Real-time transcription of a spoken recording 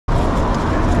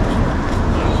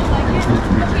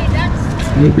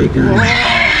Hey, big guy.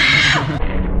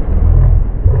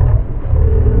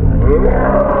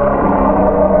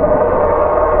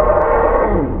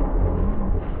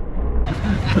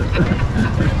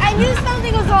 I knew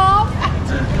something was off.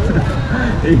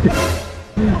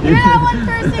 You're that one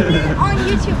person on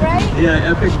YouTube, right?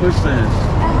 Yeah, Epic Bushman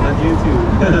on YouTube.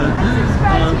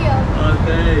 Subscribe to you.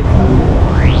 Okay.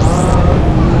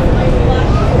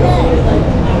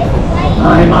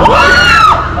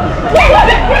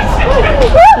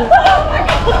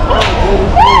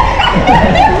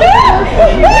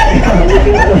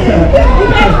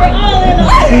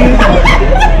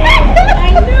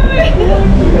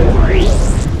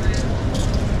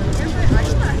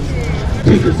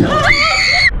 Take this out.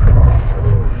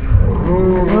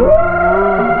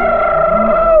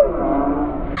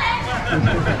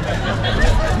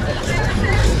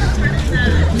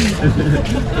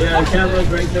 Yeah, the camera's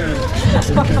right there.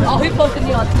 I'll be posting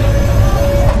you on.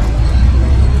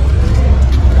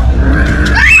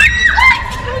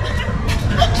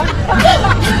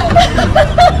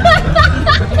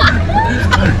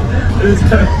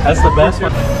 That's the best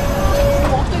one.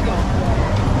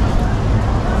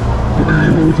 Can I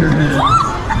hold your hand?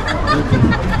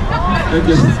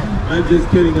 I'm just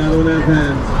kidding, I don't have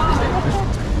hands.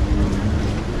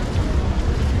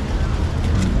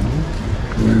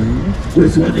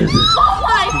 Which one is it? Oh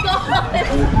my god!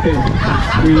 Okay,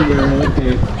 screamer,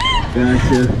 okay.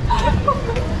 Gotcha.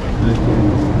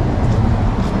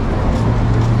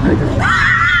 Okay.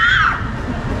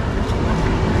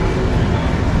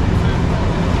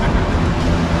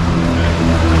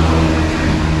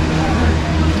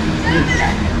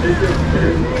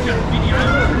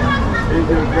 Is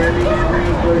your friendly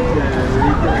neighborhood Bushman?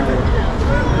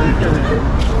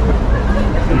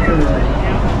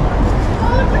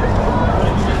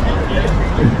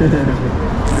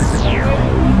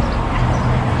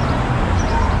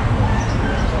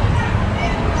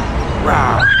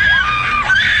 Wow.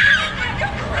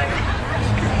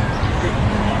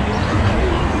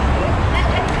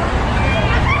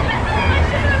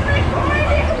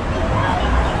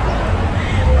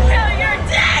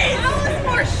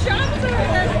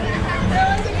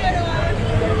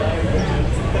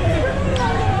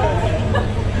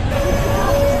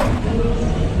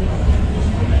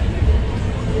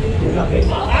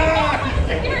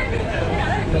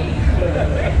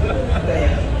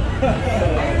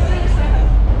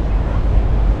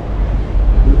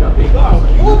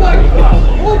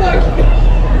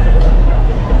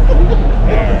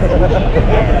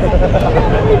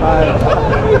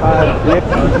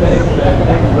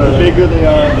 The bigger they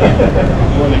are, the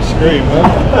more they scream, huh?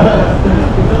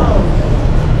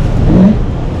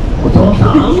 What's on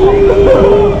top?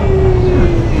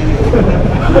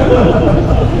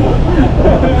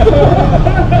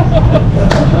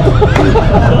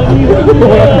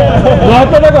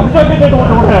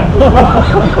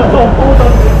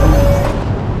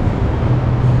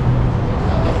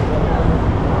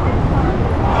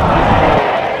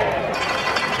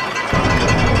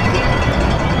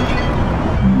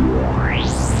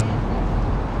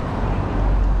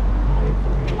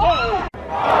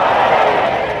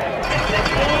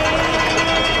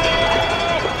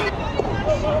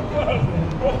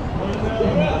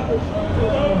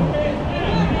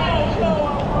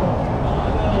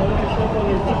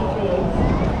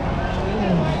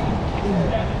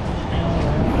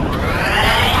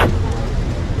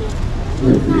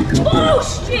 Oh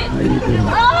shit! How you doing?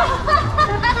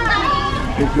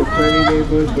 It's your friendly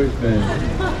neighborhood Bushman.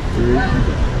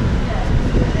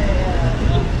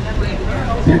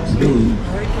 Text me.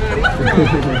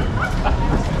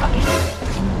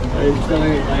 I'm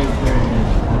sorry, I'm sorry.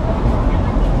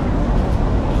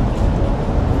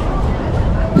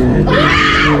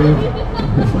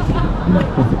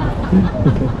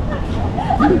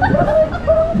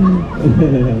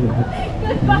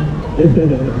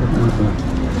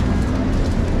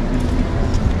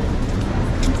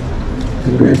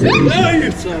 Congratulations. Oh,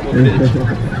 you son of a bitch.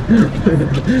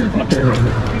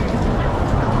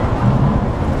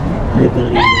 Hey,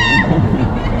 buddy.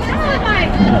 Oh my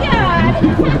god!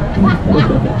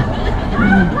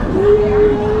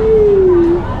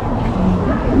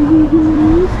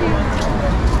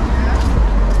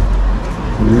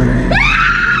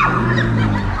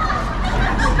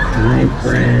 Hi,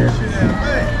 friends.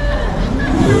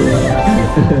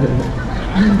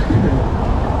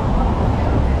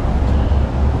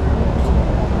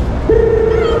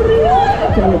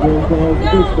 Telegram calls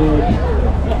Bushman.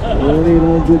 Only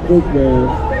knows the Bushman.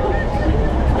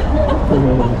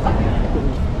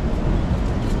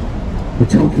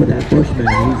 Watch out for that Bushman.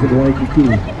 He's in Waikiki.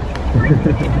 You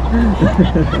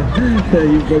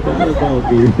forgot about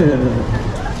me.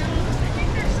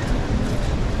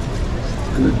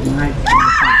 Good vibes.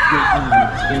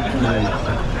 Good vibes.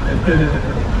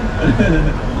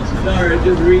 Sorry,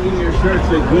 just reading your shirt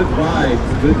said good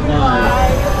vibes. Good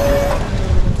vibes.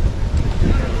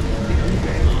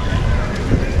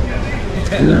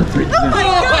 Oh my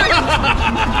god!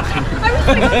 I was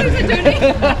like, what is it doing?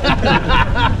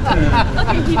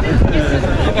 Okay, keep it.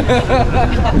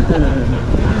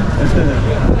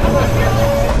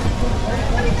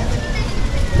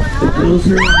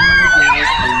 Closer.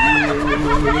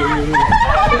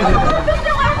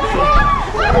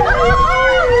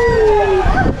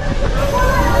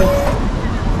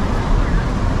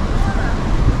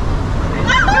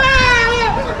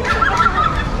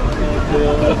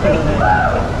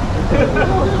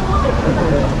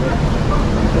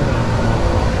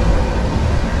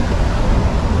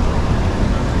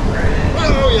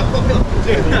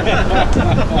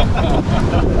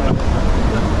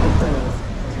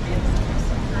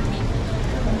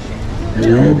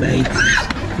 Hello, mate.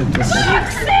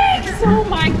 6'6"! Oh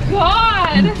my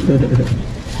god!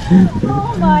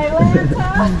 Oh my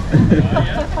Lanta!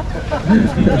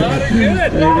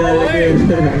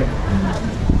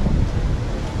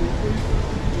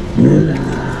 Good.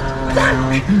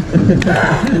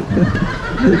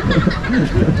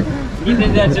 You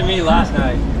did that to me last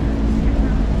night.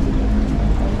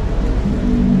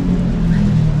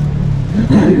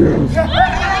 Hi, girls.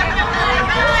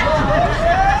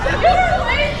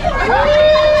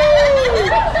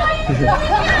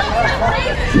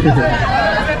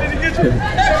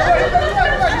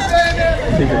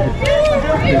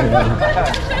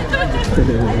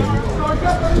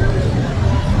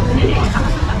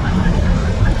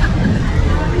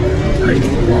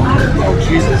 Oh,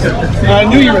 Jesus. I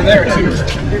knew you were there, too.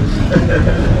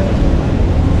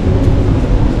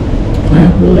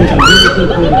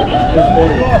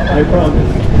 I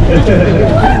promise.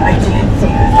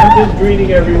 I'm just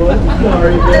greeting everyone.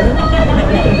 Sorry, man.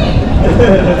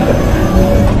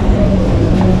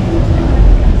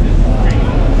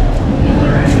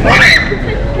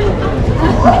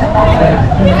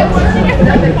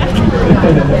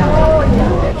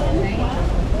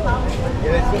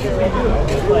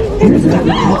 Here's that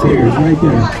chairs right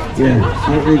there. Yeah,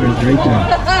 that river's right there.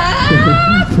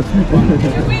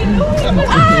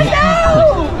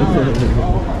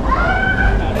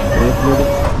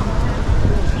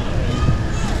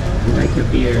 You like your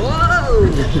beer? Whoa!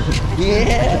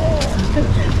 Yeah!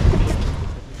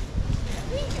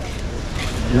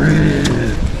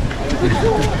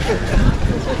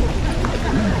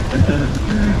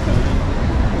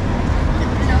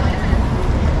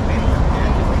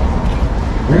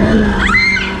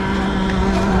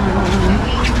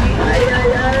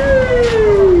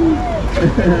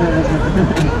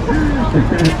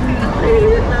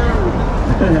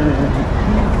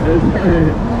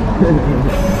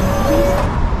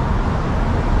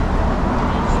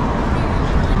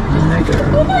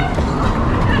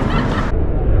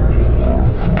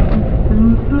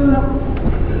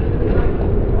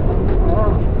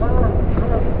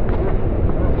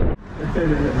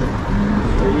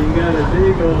 You got a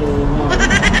big old heart.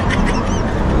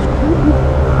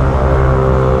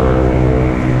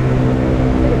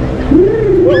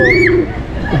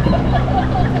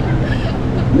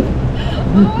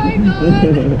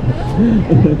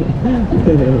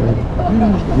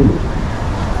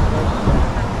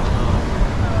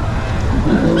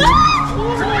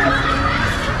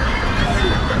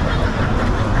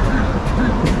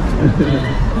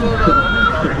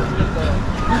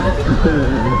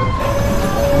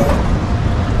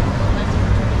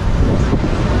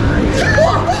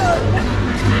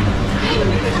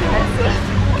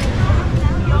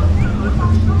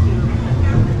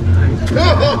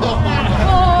 Oh my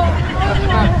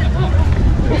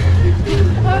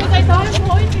I thought it was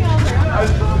pointing on there. I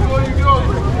saw where you go.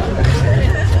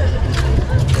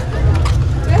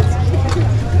 That's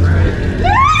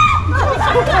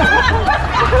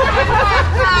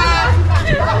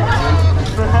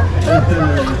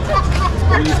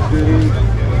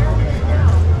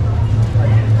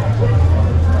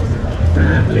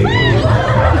Family.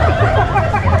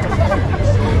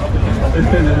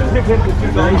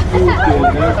 Nice move, kid.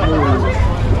 Nice move.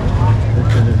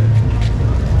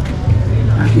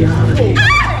 Happy holidays.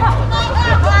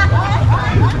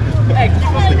 Hey,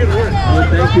 keep up the good work. Oh,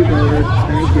 thank you, brother.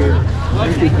 Thank you.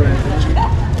 Thank you, friend.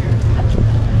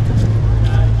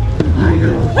 I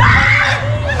know.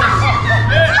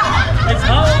 It's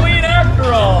Halloween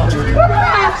after all.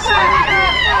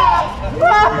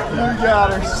 You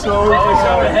got her so good. I wish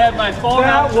I would have had my phone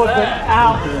out That for was an that.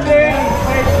 outstanding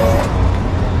placement.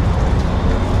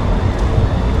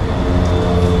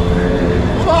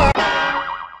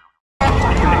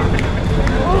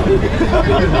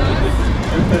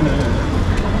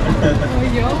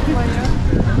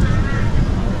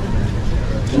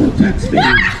 Oh, that's me.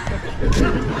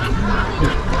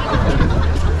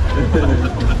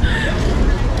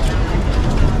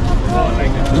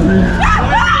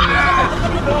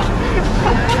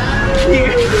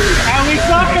 And we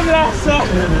saw him that song.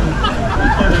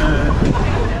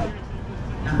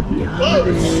 Happy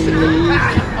holidays.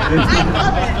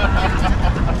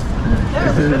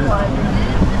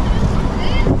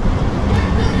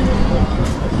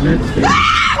 Let's go.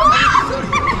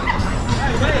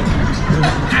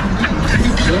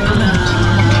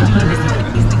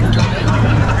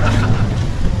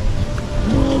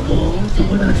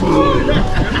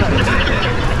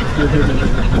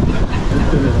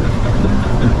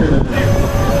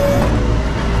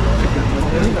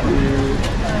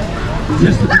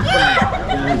 Just the Bushman.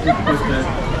 Yeah, just the Bushman.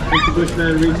 Just the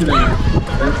Bushman reaching out.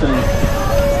 That's all.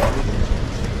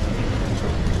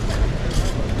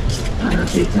 I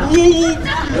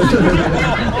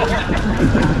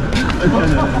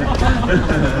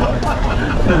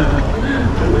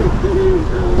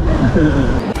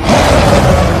don't